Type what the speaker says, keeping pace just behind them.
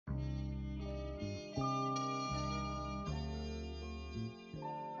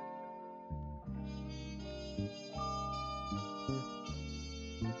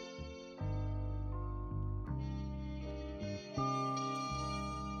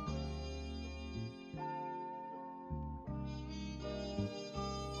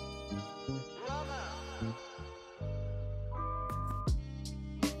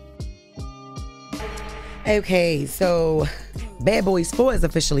Okay, so Bad Boys 4 is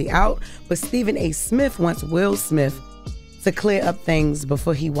officially out, but Stephen A. Smith wants Will Smith to clear up things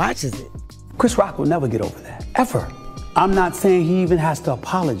before he watches it. Chris Rock will never get over that, ever. I'm not saying he even has to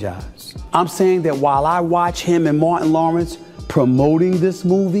apologize. I'm saying that while I watch him and Martin Lawrence promoting this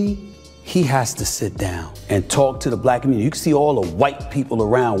movie, he has to sit down and talk to the black community. You can see all the white people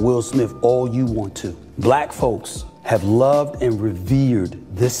around Will Smith all you want to. Black folks have loved and revered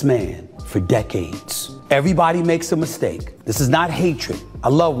this man for decades. Everybody makes a mistake. This is not hatred. I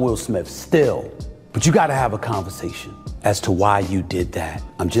love Will Smith still, but you gotta have a conversation as to why you did that.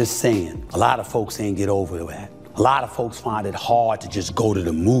 I'm just saying, a lot of folks ain't get over that. A lot of folks find it hard to just go to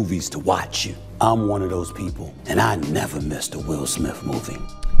the movies to watch you. I'm one of those people, and I never missed a Will Smith movie.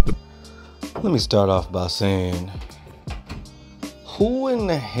 Let me start off by saying, who in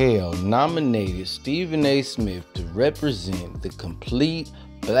the hell nominated Stephen A. Smith to represent the complete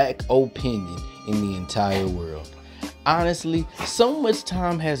black opinion in the entire world? Honestly, so much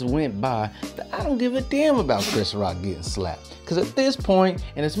time has went by that I don't give a damn about Chris Rock getting slapped. Because at this point,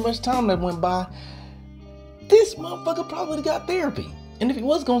 and as much time that went by, this motherfucker probably got therapy. And if he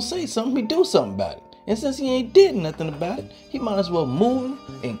was gonna say something, he'd do something about it. And since he ain't did nothing about it, he might as well move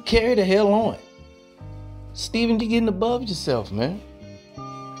and carry the hell on. Steven, you getting above yourself, man.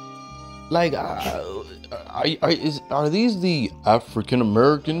 Like, are these the African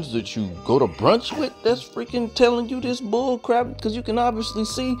Americans that you go to brunch with that's freaking telling you this bull crap? Because you can obviously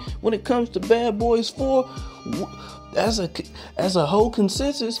see when it comes to Bad Boys 4, as a whole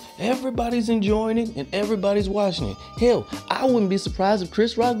consensus, everybody's enjoying it and everybody's watching it. Hell, I wouldn't be surprised if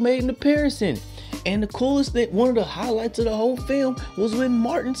Chris Rock made an appearance in it. And the coolest thing, one of the highlights of the whole film was when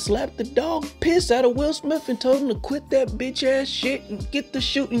Martin slapped the dog piss out of Will Smith and told him to quit that bitch ass shit and get to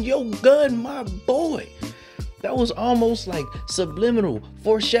shooting your gun, my boy. That was almost like subliminal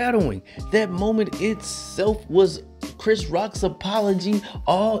foreshadowing. That moment itself was Chris Rock's apology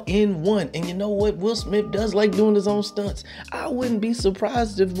all in one. And you know what? Will Smith does like doing his own stunts. I wouldn't be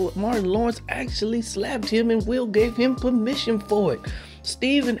surprised if Martin Lawrence actually slapped him and Will gave him permission for it.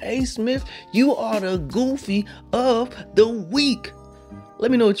 Stephen A. Smith, you are the goofy of the week. Let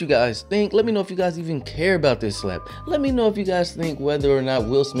me know what you guys think. Let me know if you guys even care about this slap. Let me know if you guys think whether or not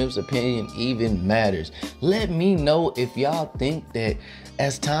Will Smith's opinion even matters. Let me know if y'all think that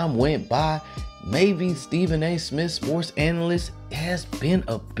as time went by, maybe Stephen A. Smith, sports analyst, has been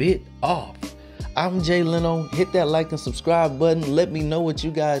a bit off. I'm Jay Leno. Hit that like and subscribe button. Let me know what you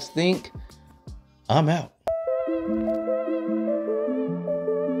guys think. I'm out.